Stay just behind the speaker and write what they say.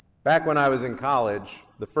Back when I was in college,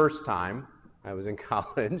 the first time I was in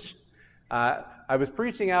college, I was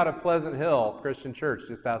preaching out at Pleasant Hill Christian Church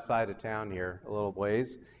just outside of town here a little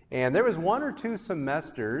ways. And there was 1 or 2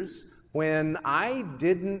 semesters when I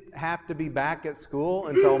didn't have to be back at school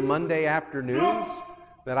until Monday afternoons.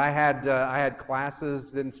 That I had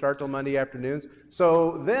classes didn't start till Monday afternoons.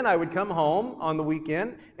 So then I would come home on the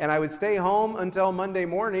weekend and I would stay home until Monday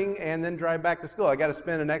morning and then drive back to school. I got to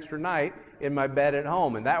spend an extra night in my bed at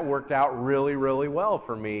home, and that worked out really, really well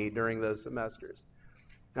for me during those semesters.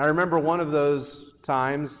 I remember one of those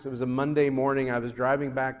times, it was a Monday morning, I was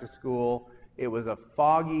driving back to school. It was a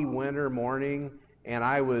foggy winter morning, and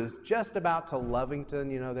I was just about to Lovington,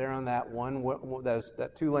 there on that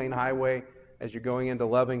that 2-lane highway as you're going into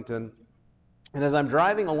Lovington. And as I'm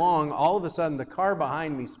driving along, all of a sudden the car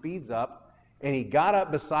behind me speeds up, and he got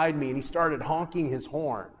up beside me and he started honking his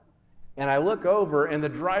horn. And I look over, and the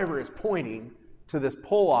driver is pointing to this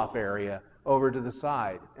pull-off area over to the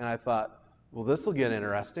side. And I thought, well, this will get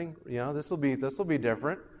interesting. This will be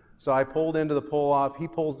different. So I pulled into the pull-off. He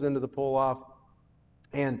pulls into the pull-off.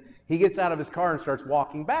 And he gets out of his car and starts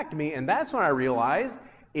walking back to me. And that's when I realized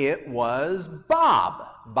it was Bob.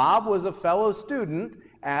 Bob was a fellow student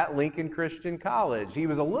at Lincoln Christian College. He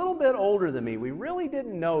was a little bit older than me. We really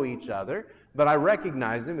didn't know each other, but I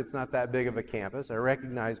recognized him. It's not that big of a campus. I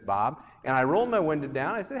recognized Bob, and I rolled my window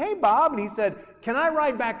down. I said, "Hey, Bob," and he said, "Can I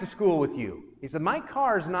ride back to school with you?" He said, "My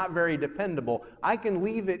car's not very dependable. I can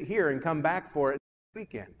leave it here and come back for it this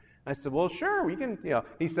weekend." I said, "Well, sure, we can."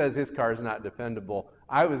 He says his car's not dependable.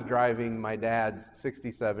 I was driving my dad's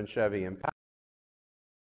 67 Chevy Impala.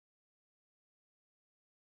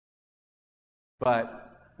 But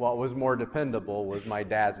what was more dependable was my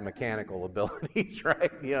dad's mechanical abilities,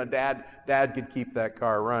 right? Dad could keep that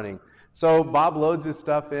car running. So Bob loads his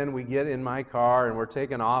stuff in. We get in my car, and we're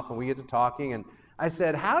taking off, and we get to talking. And I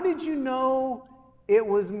said, "How did you know it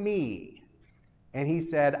was me?" And he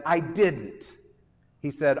said, "I didn't." He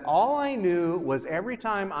said, "All I knew was every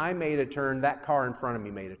time I made a turn, that car in front of me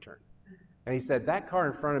made a turn." And he said, "That car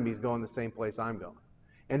in front of me is going the same place I'm going."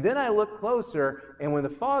 And then I looked closer, and when the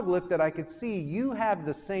fog lifted, I could see you have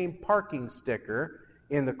the same parking sticker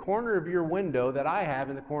in the corner of your window that I have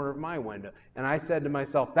in the corner of my window. And I said to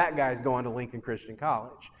myself, that guy's going to Lincoln Christian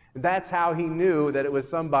College. And that's how he knew that it was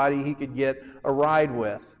somebody he could get a ride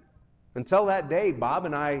with. Until that day, Bob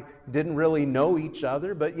and I didn't really know each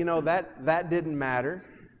other, but that didn't matter.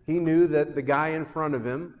 He knew that the guy in front of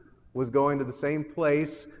him was going to the same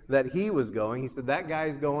place that he was going. He said, that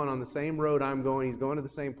guy's going on the same road I'm going. He's going to the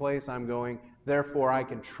same place I'm going. Therefore, I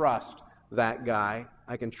can trust that guy.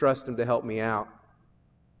 I can trust him to help me out.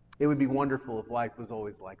 It would be wonderful if life was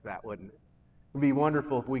always like that, wouldn't it? It would be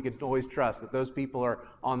wonderful if we could always trust that those people are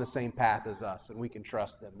on the same path as us, and we can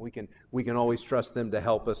trust them. We can always trust them to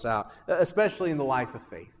help us out, especially in the life of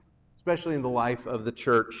faith, especially in the life of the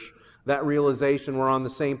church. That realization we're on the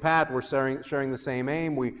same path, we're sharing the same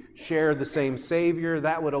aim, we share the same Savior,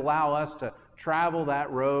 that would allow us to travel that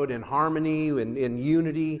road in harmony and in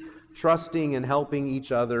unity, trusting and helping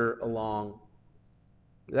each other along.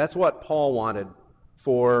 That's what Paul wanted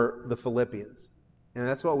for the Philippians. And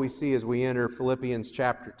that's what we see as we enter Philippians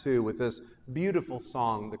chapter 2 with this beautiful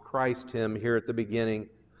song, the Christ hymn here at the beginning.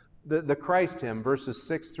 The Christ hymn, verses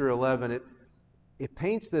 6 through 11, it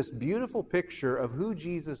paints this beautiful picture of who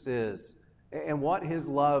Jesus is and what his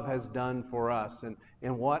love has done for us and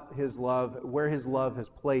where his love has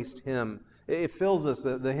placed him. It fills us,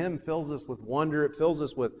 the hymn fills us with wonder, it fills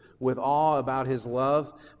us with awe about his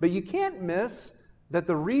love. But you can't miss that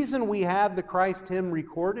the reason we have the Christ hymn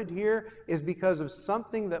recorded here is because of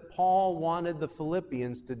something that Paul wanted the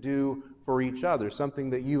Philippians to do for each other, something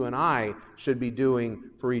that you and I should be doing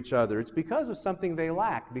for each other. It's because of something they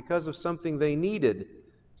lacked, because of something they needed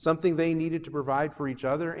to provide for each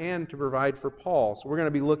other and to provide for Paul. So we're going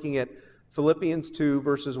to be looking at Philippians 2,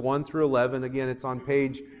 verses 1 through 11. Again, it's on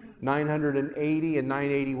page 980 and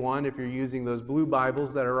 981 if you're using those blue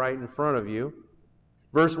Bibles that are right in front of you.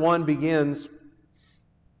 Verse 1 begins,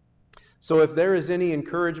 "So if there is any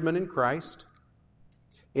encouragement in Christ,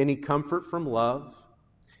 any comfort from love,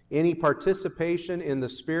 any participation in the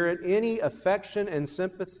Spirit, any affection and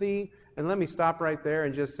sympathy," and let me stop right there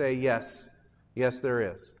and just say yes. Yes, there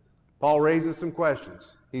is. Paul raises some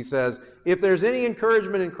questions. He says, if there's any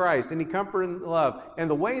encouragement in Christ, any comfort and love, and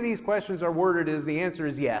the way these questions are worded is the answer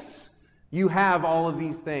is yes. You have all of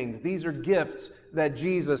these things. These are gifts that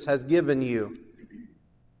Jesus has given you.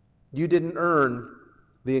 You didn't earn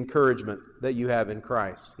the encouragement that you have in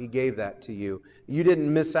Christ. He gave that to you. You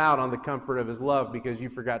didn't miss out on the comfort of his love because you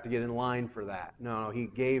forgot to get in line for that. No, he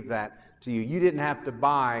gave that to you. You didn't have to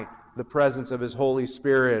buy the presence of His Holy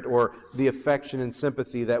Spirit or the affection and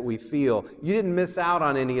sympathy that we feel. You didn't miss out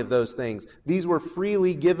on any of those things. These were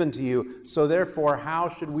freely given to you, so therefore, how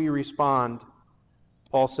should we respond?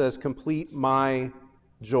 Paul says, complete my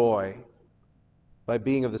joy by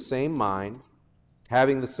being of the same mind,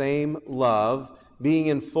 having the same love, being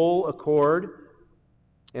in full accord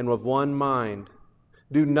and of one mind.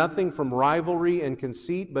 Do nothing from rivalry and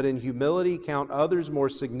conceit, but in humility count others more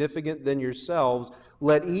significant than yourselves.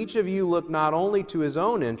 Let each of you look not only to his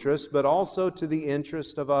own interest, but also to the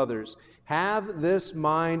interest of others. Have this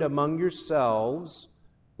mind among yourselves,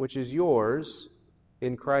 which is yours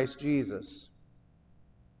in Christ Jesus.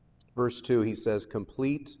 Verse 2, he says,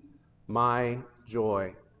 complete my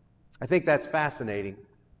joy. I think that's fascinating.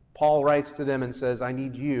 Paul writes to them and says, I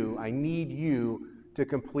need you to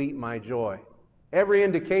complete my joy. Every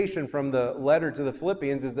indication from the letter to the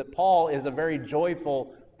Philippians is that Paul is a very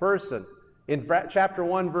joyful person. In chapter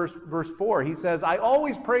 1, verse 4, he says, I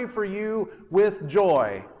always pray for you with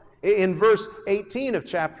joy. In verse 18 of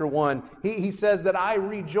chapter 1, he says that I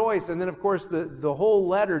rejoice. And then, of course, the whole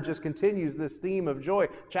letter just continues this theme of joy.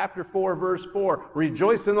 Chapter 4, verse 4,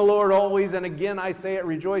 rejoice in the Lord always. And again, I say it,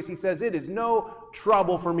 rejoice. He says, it is no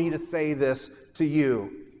trouble for me to say this to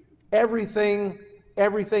you. Everything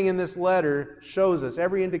in this letter shows us,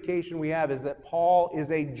 every indication we have is that Paul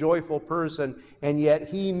is a joyful person, and yet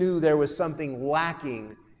he knew there was something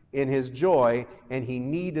lacking in his joy, and he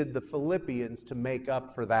needed the Philippians to make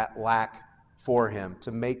up for that lack for him,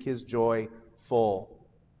 to make his joy full.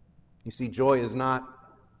 You see, joy is not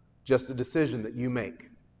just a decision that you make.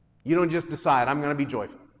 You don't just decide, I'm going to be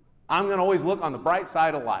joyful. I'm going to always look on the bright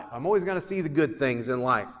side of life. I'm always going to see the good things in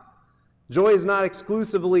life. Joy is not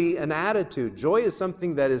exclusively an attitude. Joy is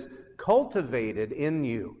something that is cultivated in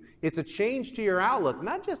you. It's a change to your outlook,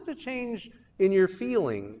 not just a change in your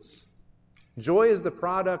feelings. Joy is the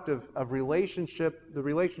product of relationship, the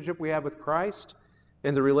relationship we have with Christ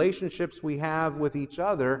and the relationships we have with each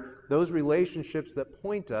other, those relationships that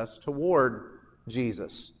point us toward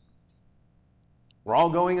Jesus. We're all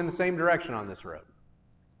going in the same direction on this road.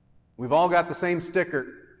 We've all got the same sticker.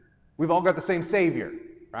 We've all got the same Savior,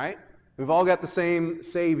 right? We've all got the same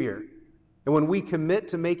Savior. And when we commit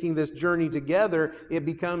to making this journey together, it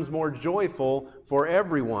becomes more joyful for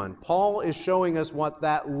everyone. Paul is showing us what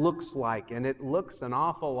that looks like, and it looks an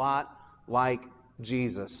awful lot like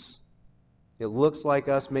Jesus. It looks like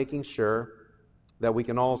us making sure that we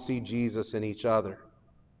can all see Jesus in each other.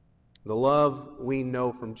 The love we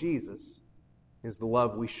know from Jesus is the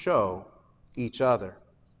love we show each other.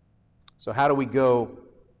 So how do we go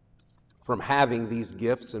from having these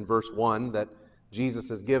gifts in verse 1 that Jesus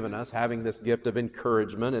has given us, having this gift of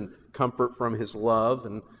encouragement and comfort from His love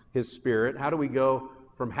and His Spirit? How do we go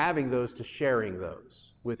from having those to sharing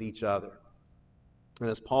those with each other? And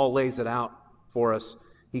as Paul lays it out for us,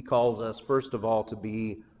 he calls us, first of all, to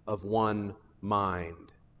be of one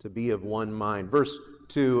mind. To be of one mind. Verse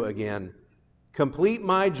 2 again. Complete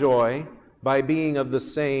my joy by being of the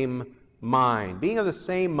same mind. Being of the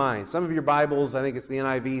same mind. Some of your Bibles, I think it's the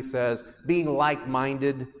NIV, says being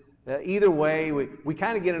like-minded. Either way, we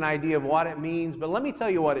kind of get an idea of what it means, but let me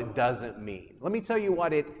tell you what it doesn't mean. Let me tell you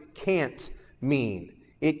what it can't mean.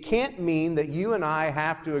 It can't mean that you and I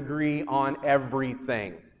have to agree on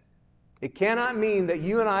everything. It cannot mean that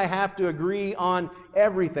you and I have to agree on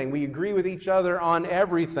everything. We agree with each other on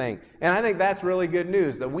everything. And I think that's really good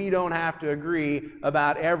news, that we don't have to agree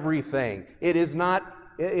about everything. It is not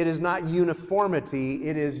uniformity,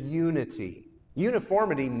 it is unity.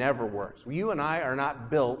 Uniformity never works. You and I are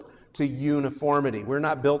not built to uniformity. We're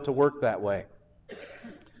not built to work that way.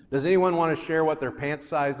 Does anyone want to share what their pant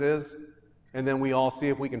size is? And then we all see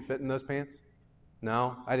if we can fit in those pants?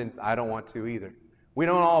 No, I don't want to either. We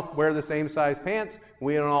don't all wear the same size pants.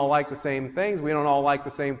 We don't all like the same things. We don't all like the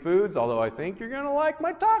same foods, although I think you're going to like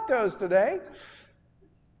my tacos today.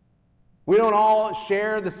 We don't all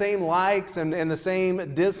share the same likes and the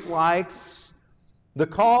same dislikes. The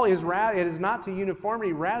call is it is not to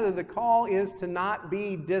uniformity. Rather, the call is to not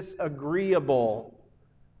be disagreeable.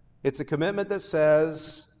 It's a commitment that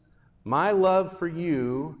says, my love for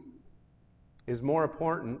you is more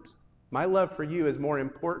important. My love for you is more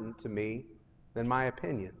important to me than my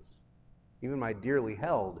opinions, even my dearly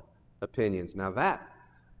held opinions. Now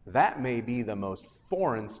that may be the most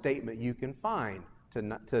foreign statement you can find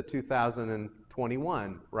to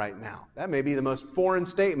 2021 right now. That may be the most foreign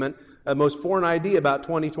statement, the most foreign idea about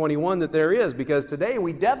 2021 that there is, because today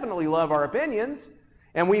we definitely love our opinions,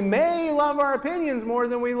 and we may love our opinions more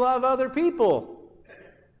than we love other people.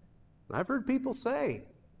 I've heard people say,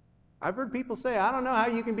 I don't know how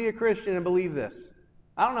you can be a Christian and believe this.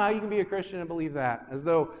 I don't know how you can be a Christian and believe that, as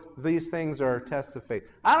though these things are tests of faith.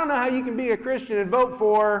 I don't know how you can be a Christian and vote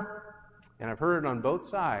for, and I've heard it on both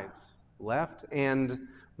sides, left and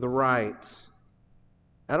the right.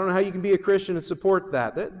 I don't know how you can be a Christian and support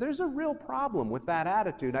that. There's a real problem with that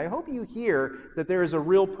attitude. I hope you hear that there is a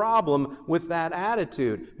real problem with that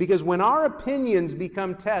attitude. Because when our opinions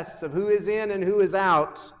become tests of who is in and who is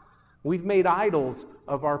out, we've made idols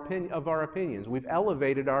of our opinions. We've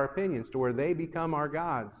elevated our opinions to where they become our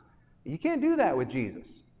gods. You can't do that with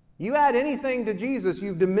Jesus. You add anything to Jesus,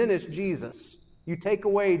 you've diminished Jesus. You take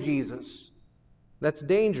away Jesus. That's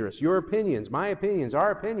dangerous. Your opinions, my opinions,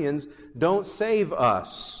 our opinions don't save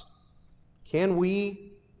us. Can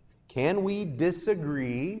we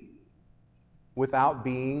disagree without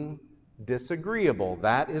being disagreeable?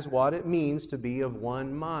 That is what it means to be of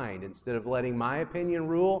one mind. Instead of letting my opinion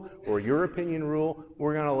rule or your opinion rule,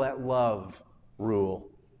 we're going to let love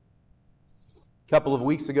rule. A couple of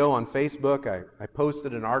weeks ago on Facebook, I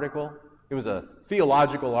posted an article. It was a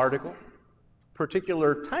theological article.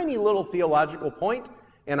 Particular tiny little theological point,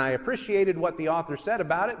 and I appreciated what the author said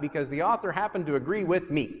about it because the author happened to agree with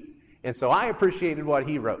me. And so I appreciated what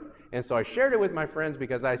he wrote. And so I shared it with my friends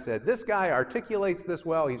because I said, this guy articulates this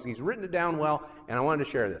well, he's written it down well, and I wanted to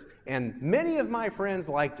share this. And many of my friends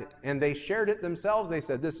liked it, and they shared it themselves. They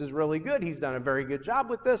said, this is really good, he's done a very good job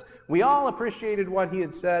with this. We all appreciated what he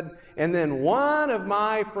had said. And then one of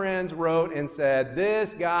my friends wrote and said,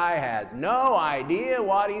 this guy has no idea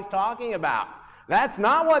what he's talking about. That's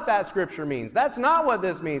not what that scripture means. That's not what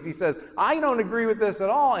this means. He says, I don't agree with this at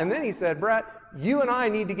all. And then he said, Brett, you and I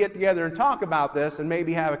need to get together and talk about this and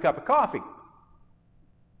maybe have a cup of coffee.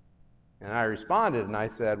 And I responded and I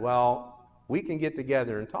said, well, we can get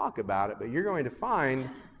together and talk about it, but you're going to find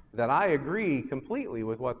that I agree completely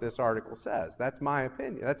with what this article says. That's my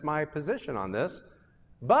opinion. That's my position on this.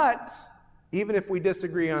 But even if we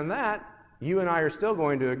disagree on that, you and I are still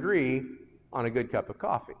going to agree on a good cup of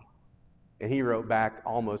coffee. And he wrote back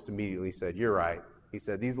almost immediately, said, you're right. He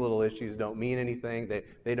said, these little issues don't mean anything.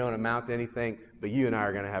 They don't amount to anything, but you and I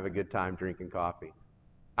are going to have a good time drinking coffee.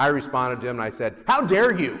 I responded to him and I said, how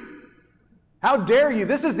dare you? How dare you?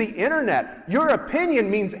 This is the internet. Your opinion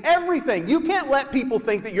means everything. You can't let people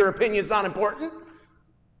think that your opinion is not important.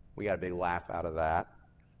 We got a big laugh out of that.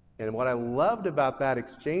 And what I loved about that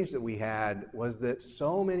exchange that we had was that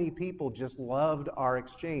so many people just loved our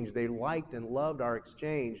exchange. They liked and loved our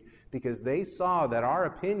exchange because they saw that our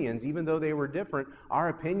opinions, even though they were different, our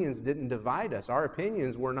opinions didn't divide us. Our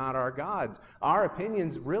opinions were not our gods. Our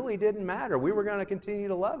opinions really didn't matter. We were going to continue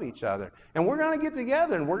to love each other. And we're going to get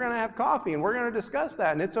together and we're going to have coffee and we're going to discuss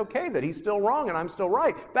that. And it's okay that he's still wrong and I'm still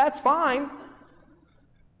right. That's fine.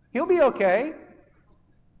 He'll be okay.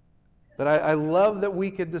 But I love that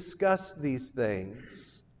we could discuss these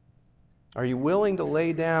things. Are you willing to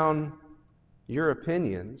lay down your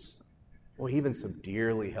opinions, or even some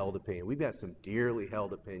dearly held opinions? We've got some dearly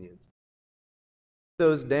held opinions.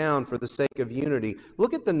 Those down for the sake of unity.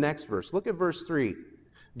 Look at the next verse. Look at verse 3.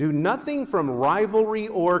 Do nothing from rivalry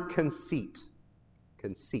or conceit.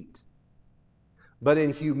 Conceit. But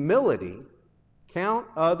in humility, count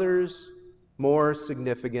others more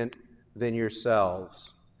significant than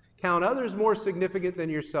yourselves. Count others more significant than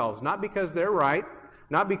yourselves, not because they're right,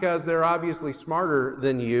 not because they're obviously smarter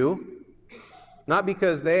than you, not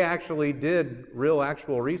because they actually did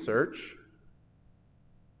actual research,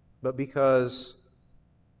 but because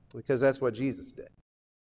that's what Jesus did.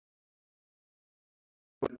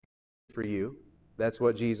 For you, that's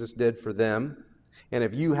what Jesus did for them. And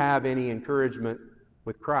if you have any encouragement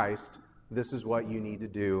with Christ, this is what you need to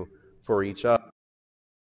do for each other.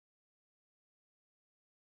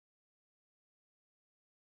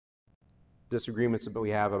 Disagreements that we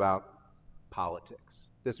have about politics,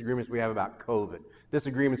 disagreements we have about COVID,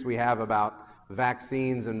 disagreements we have about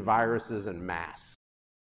vaccines and viruses and masks.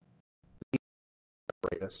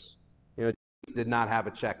 Jesus did not have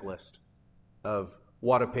a checklist of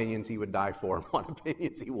what opinions he would die for and what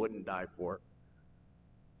opinions he wouldn't die for.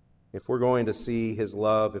 If we're going to see his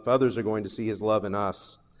love, if others are going to see his love in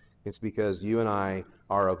us, it's because you and I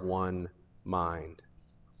are of one mind.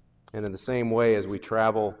 And in the same way as we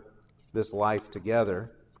travel this life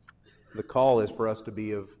together, the call is for us to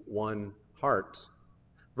be of one heart.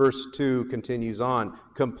 Verse 2 continues on.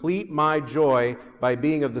 Complete my joy by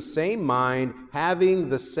being of the same mind, having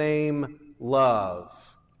the same love.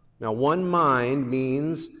 Now, one mind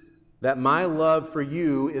means that my love for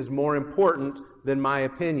you is more important than my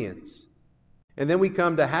opinions. And then we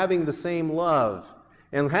come to having the same love.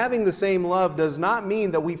 And having the same love does not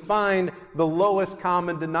mean that we find the lowest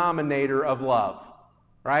common denominator of love.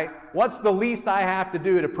 Right? What's the least I have to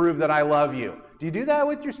do to prove that I love you? Do you do that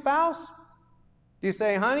with your spouse? Do you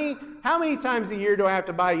say, honey, how many times a year do I have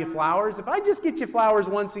to buy you flowers? If I just get you flowers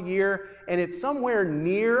once a year and it's somewhere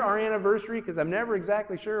near our anniversary because I'm never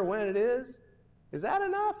exactly sure when it is that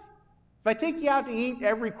enough? If I take you out to eat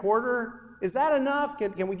every quarter, is that enough?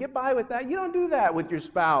 Can we get by with that? You don't do that with your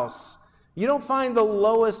spouse. You don't find the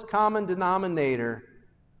lowest common denominator.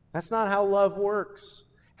 That's not how love works.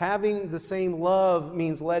 Having the same love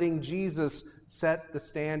means letting Jesus set the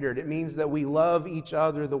standard. It means that we love each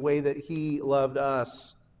other the way that He loved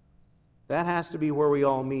us. That has to be where we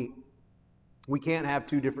all meet. We can't have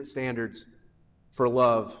two different standards for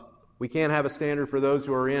love. We can't have a standard for those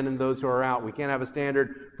who are in and those who are out. We can't have a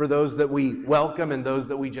standard for those that we welcome and those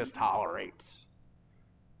that we just tolerate.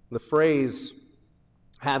 The phrase,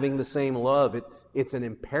 having the same love, it's an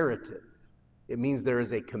imperative. It means there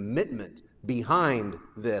is a commitment behind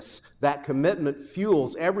this. That commitment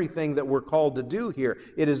fuels everything that we're called to do here.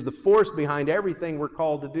 It is the force behind everything we're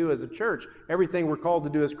called to do as a church, everything we're called to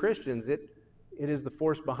do as Christians. It is the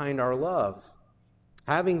force behind our love.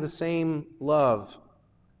 Having the same love,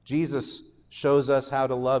 Jesus shows us how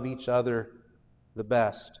to love each other the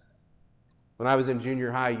best. When I was in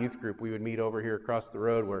junior high youth group, we would meet over here across the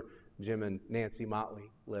road where Jim and Nancy Motley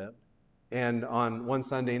lived. And on one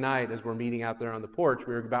Sunday night, as we're meeting out there on the porch,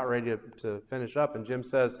 we were about ready to finish up, and Jim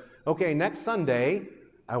says, okay, next Sunday,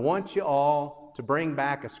 I want you all to bring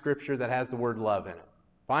back a scripture that has the word love in it.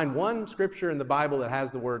 Find one scripture in the Bible that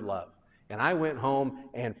has the word love. And I went home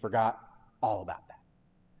and forgot all about that.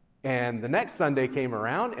 And the next Sunday came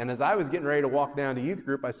around, and as I was getting ready to walk down to youth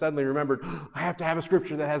group, I suddenly remembered, I have to have a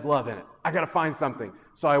scripture that has love in it. I got to find something.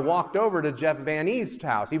 So I walked over to Jeff Van East's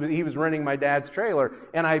house. He was renting my dad's trailer,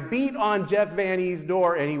 and I beat on Jeff Van East's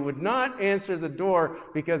door, and he would not answer the door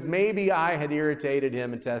because maybe I had irritated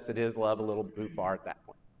him and tested his love a little too far at that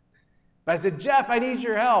point. But I said, Jeff, I need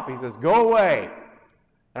your help. He says, go away.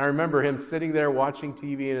 And I remember him sitting there watching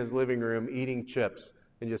TV in his living room, eating chips,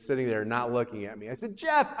 and just sitting there not looking at me. I said,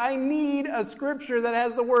 Jeff, I need a scripture that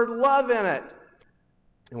has the word love in it.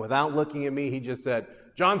 And without looking at me, he just said,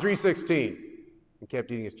 John 3:16, and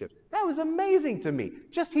kept eating his chips. That was amazing to me.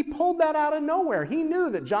 Just he pulled that out of nowhere. He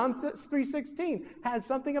knew that John 3:16 had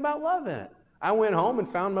something about love in it. I went home and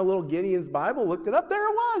found my little Gideon's Bible, looked it up. There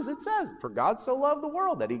it was. It says, for God so loved the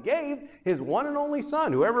world that He gave His one and only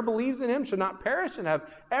Son. Whoever believes in Him should not perish and have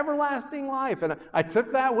everlasting life. And I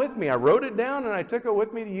took that with me. I wrote it down and I took it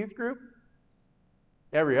with me to youth group.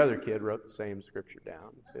 Every other kid wrote the same scripture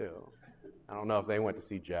down too. I don't know if they went to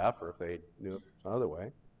see Jeff or if they knew it some other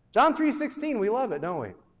way. John 3:16, we love it, don't we?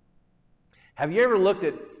 Have you ever looked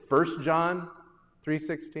at 1 John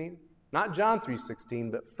 3:16? Not John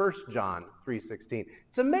 3:16, but 1 John 3:16.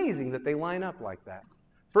 It's amazing that they line up like that.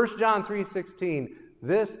 1 John 3:16,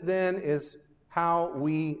 this then is how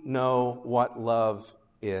we know what love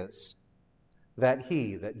is. That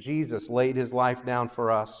Jesus laid His life down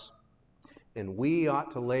for us, and we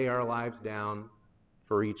ought to lay our lives down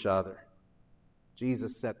for each other.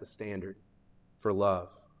 Jesus set the standard for love.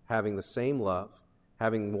 Having the same love,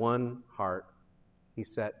 having one heart, He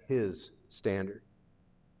set His standard.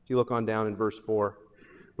 If you look on down in verse 4,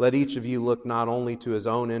 let each of you look not only to his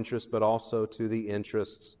own interests, but also to the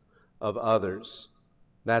interests of others.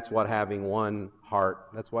 That's what having one heart,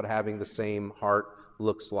 that's what having the same heart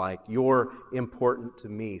looks like. You're important to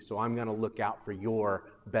me, so I'm going to look out for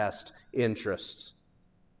your best interests.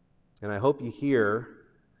 And I hope you hear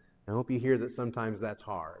that sometimes that's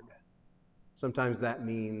hard. Sometimes that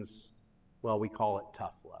means, well, we call it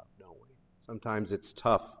tough love, don't we? Sometimes it's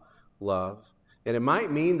tough love. And it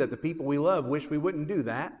might mean that the people we love wish we wouldn't do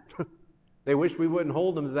that. They wish we wouldn't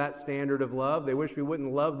hold them to that standard of love. They wish we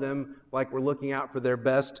wouldn't love them like we're looking out for their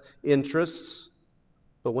best interests.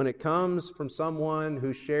 But when it comes from someone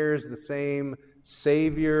who shares the same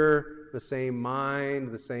Savior, the same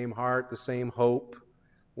mind, the same heart, the same hope,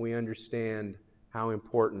 we understand how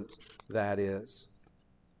important that is.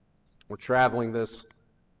 We're traveling this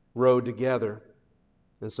road together.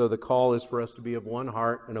 And so the call is for us to be of one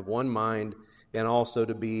heart and of one mind, and also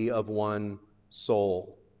to be of one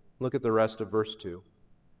soul. Look at the rest of verse 2.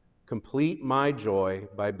 Complete my joy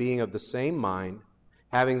by being of the same mind,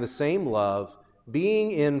 having the same love,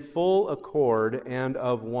 being in full accord and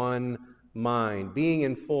of one mind. Being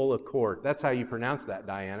in full accord. That's how you pronounce that,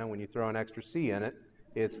 Diana, when you throw an extra C in it.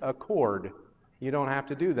 It's accord. You don't have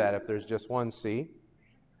to do that if there's just one C.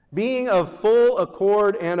 Being of full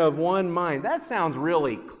accord and of one mind. That sounds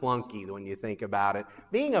really clunky when you think about it.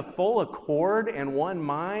 Being of full accord and one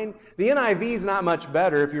mind. The NIV is not much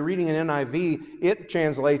better. If you're reading an NIV, it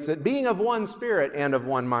translates it, being of one spirit and of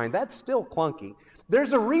one mind. That's still clunky.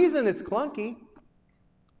 There's a reason it's clunky.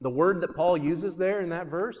 The word that Paul uses there in that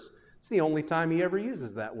verse, it's the only time he ever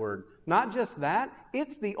uses that word. Not just that,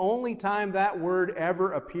 it's the only time that word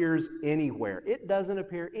ever appears anywhere. It doesn't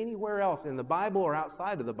appear anywhere else in the Bible or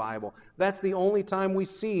outside of the Bible. That's the only time we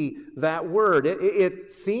see that word.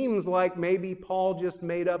 It seems like maybe Paul just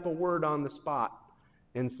made up a word on the spot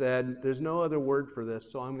and said, there's no other word for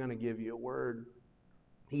this, so I'm going to give you a word.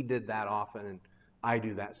 He did that often, and I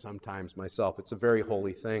do that sometimes myself. It's a very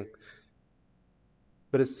holy thing.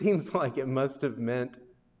 But it seems like it must have meant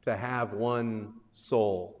to have one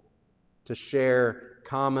soul, to share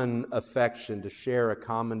common affection, to share a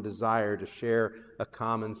common desire, to share a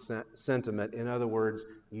common sentiment. In other words,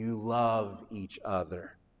 you love each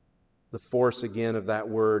other. The force again of that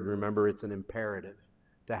word, remember, it's an imperative,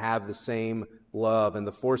 to have the same love. And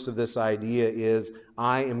the force of this idea is,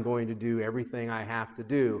 I am going to do everything I have to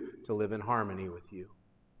do to live in harmony with you.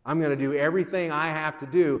 I'm going to do everything I have to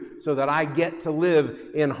do so that I get to live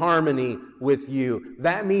in harmony with you.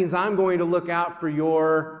 That means I'm going to look out for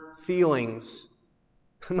your feelings.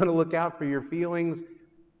 I'm going to look out for your feelings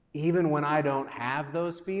even when I don't have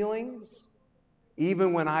those feelings,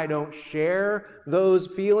 even when I don't share those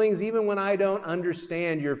feelings, even when I don't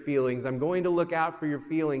understand your feelings. I'm going to look out for your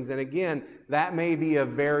feelings. And again, that may be a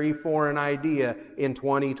very foreign idea in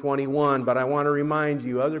 2021, but I want to remind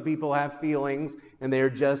you, other people have feelings, and they're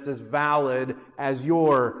just as valid as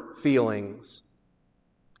your feelings.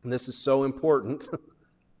 And this is so important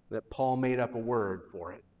that Paul made up a word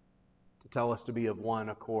for it, to tell us to be of one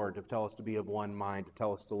accord, to tell us to be of one mind, to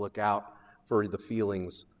tell us to look out for the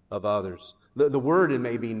feelings of others. The word, it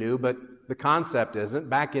may be new, but the concept isn't.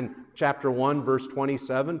 Back in chapter 1, verse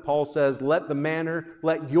 27, Paul says, let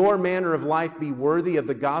your manner of life be worthy of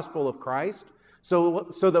the gospel of Christ,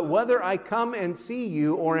 so that whether I come and see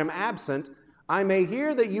you or am absent, I may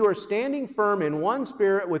hear that you are standing firm in one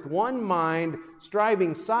spirit with one mind,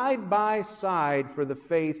 striving side by side for the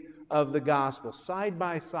faith of the gospel. Side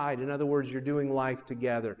by side. In other words, you're doing life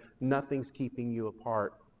together. Nothing's keeping you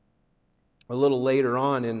apart. A little later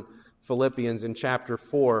on in Philippians, in chapter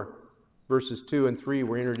 4, verses 2 and 3,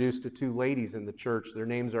 we're introduced to two ladies in the church. Their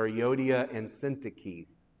names are Euodia and Syntyche.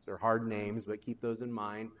 They're hard names, but keep those in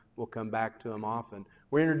mind. We'll come back to them often.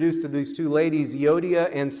 We're introduced to these two ladies, Euodia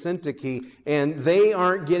and Syntyche, and they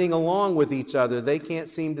aren't getting along with each other. They can't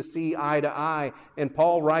seem to see eye to eye. And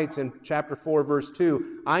Paul writes in chapter 4, verse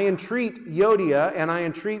 2, I entreat Euodia and I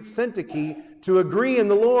entreat Syntyche to agree in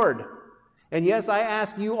the Lord. And yes, I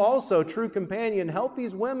ask you also, true companion, help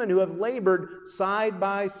these women who have labored side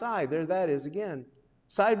by side. There that is again.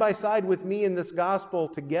 Side by side with me in this gospel,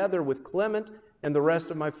 together with Clement and the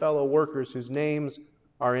rest of my fellow workers whose names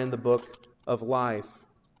are in the book of life.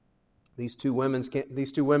 These two women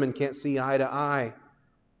can't see eye to eye.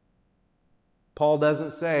 Paul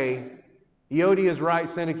doesn't say, Euodia's right,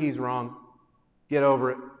 Syntyche's wrong. Get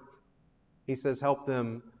over it. He says, help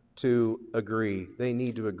them to agree. They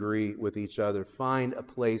need to agree with each other. Find a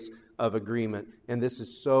place of agreement. And this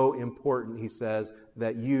is so important, he says,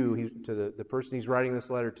 that to the person he's writing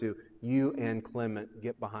this letter to, you and Clement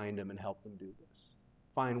get behind him and help them do this.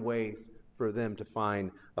 Find ways for them to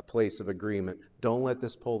find a place of agreement. Don't let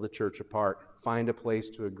this pull the church apart. Find a place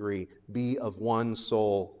to agree. Be of one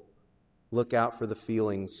soul. Look out for the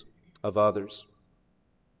feelings of others.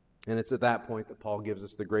 And it's at that point that Paul gives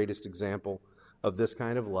us the greatest example of this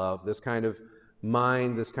kind of love, this kind of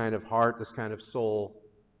mind, this kind of heart, this kind of soul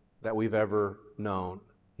that we've ever known.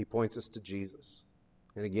 He points us to Jesus.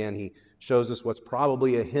 And again, he shows us what's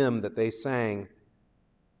probably a hymn that they sang.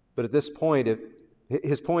 But at this point,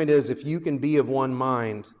 his point is, if you can be of one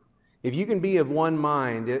mind, if you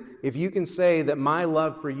can say that my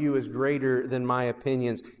love for you is greater than my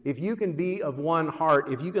opinions, if you can be of one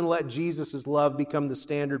heart, if you can let Jesus' love become the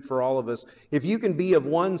standard for all of us, if you can be of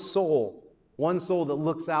one soul that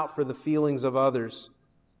looks out for the feelings of others,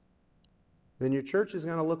 then your church is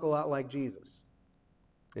going to look a lot like Jesus.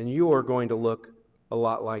 And you are going to look a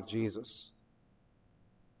lot like Jesus.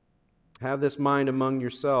 Have this mind among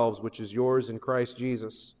yourselves, which is yours in Christ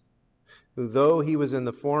Jesus, who, though he was in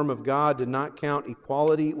the form of God, did not count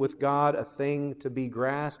equality with God a thing to be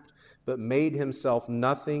grasped, but made himself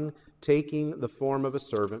nothing, taking the form of a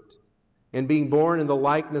servant, and being born in the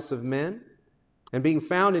likeness of men, and being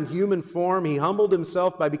found in human form, he humbled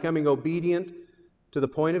himself by becoming obedient to the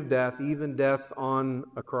point of death, even death on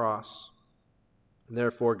a cross.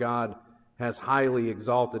 Therefore God has highly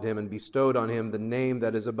exalted him and bestowed on him the name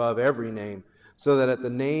that is above every name, so that at the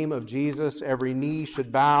name of Jesus every knee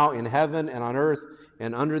should bow in heaven and on earth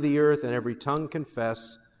and under the earth, and every tongue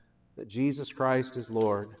confess that Jesus Christ is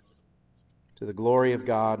Lord, to the glory of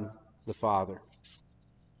God the Father.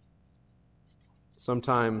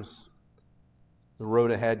 Sometimes the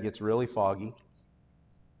road ahead gets really foggy,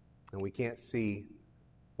 and we can't see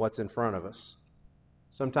what's in front of us.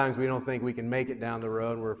 Sometimes we don't think we can make it down the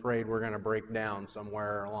road. We're afraid we're going to break down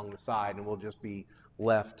somewhere along the side, and we'll just be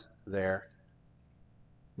left there.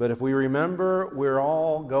 But if we remember we're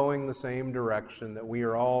all going the same direction, that we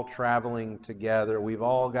are all traveling together, we've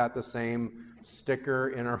all got the same sticker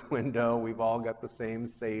in our window, we've all got the same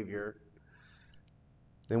Savior,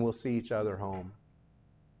 then we'll see each other home.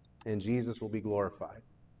 And Jesus will be glorified.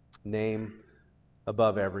 Name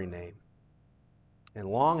above every name. And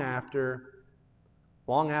long after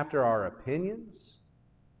our opinions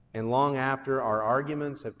and long after our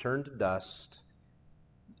arguments have turned to dust,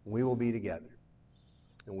 we will be together.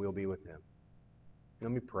 And we'll be with Him.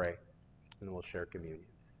 Let me pray, and then we'll share communion.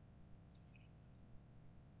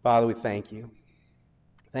 Father, we thank you.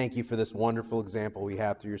 Thank you for this wonderful example we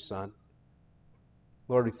have through your Son.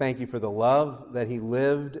 Lord, we thank you for the love that He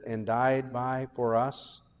lived and died by for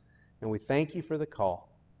us. And we thank you for the call.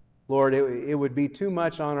 Lord, it would be too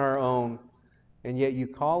much on our own, and yet you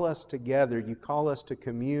call us together. You call us to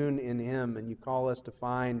commune in Him, and you call us to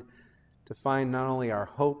find not only our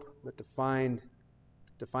hope, but to find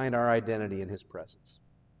our identity in His presence.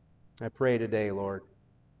 I pray today, Lord,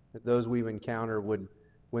 that those we've encountered would,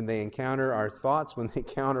 when they encounter our thoughts, when they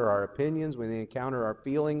encounter our opinions, when they encounter our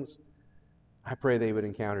feelings, I pray they would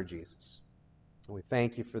encounter Jesus. And we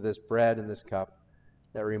thank you for this bread and this cup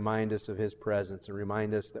that remind us of His presence and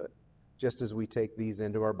remind us that just as we take these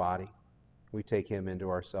into our body, we take Him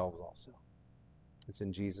into ourselves also. It's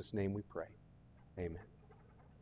in Jesus' name we pray. Amen.